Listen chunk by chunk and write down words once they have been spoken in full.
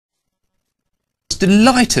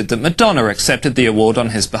delighted that Madonna accepted the award on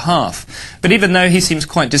his behalf. But even though he seems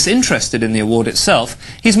quite disinterested in the award itself,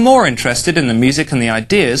 he's more interested in the music and the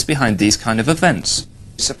ideas behind these kind of events.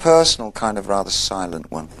 It's a personal, kind of rather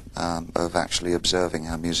silent one, of actually observing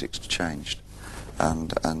how music's changed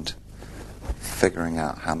and figuring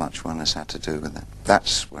out how much one has had to do with it.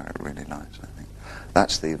 That's where it really lies, I think.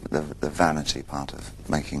 That's the vanity part of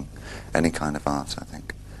making any kind of art, I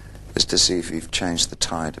think, is to see if you've changed the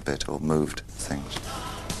tide a bit or moved things.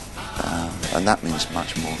 And that means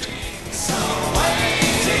much more to me.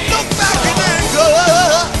 Look back in anger,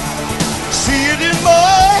 see it in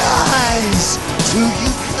my eyes, till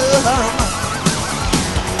you come.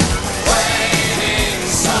 Waiting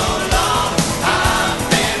so long, I've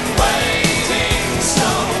been waiting, so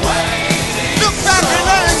waiting. Look back in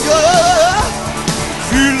anger,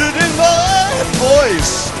 feel it in my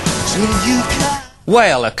voice, till you come.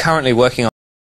 Whale are currently working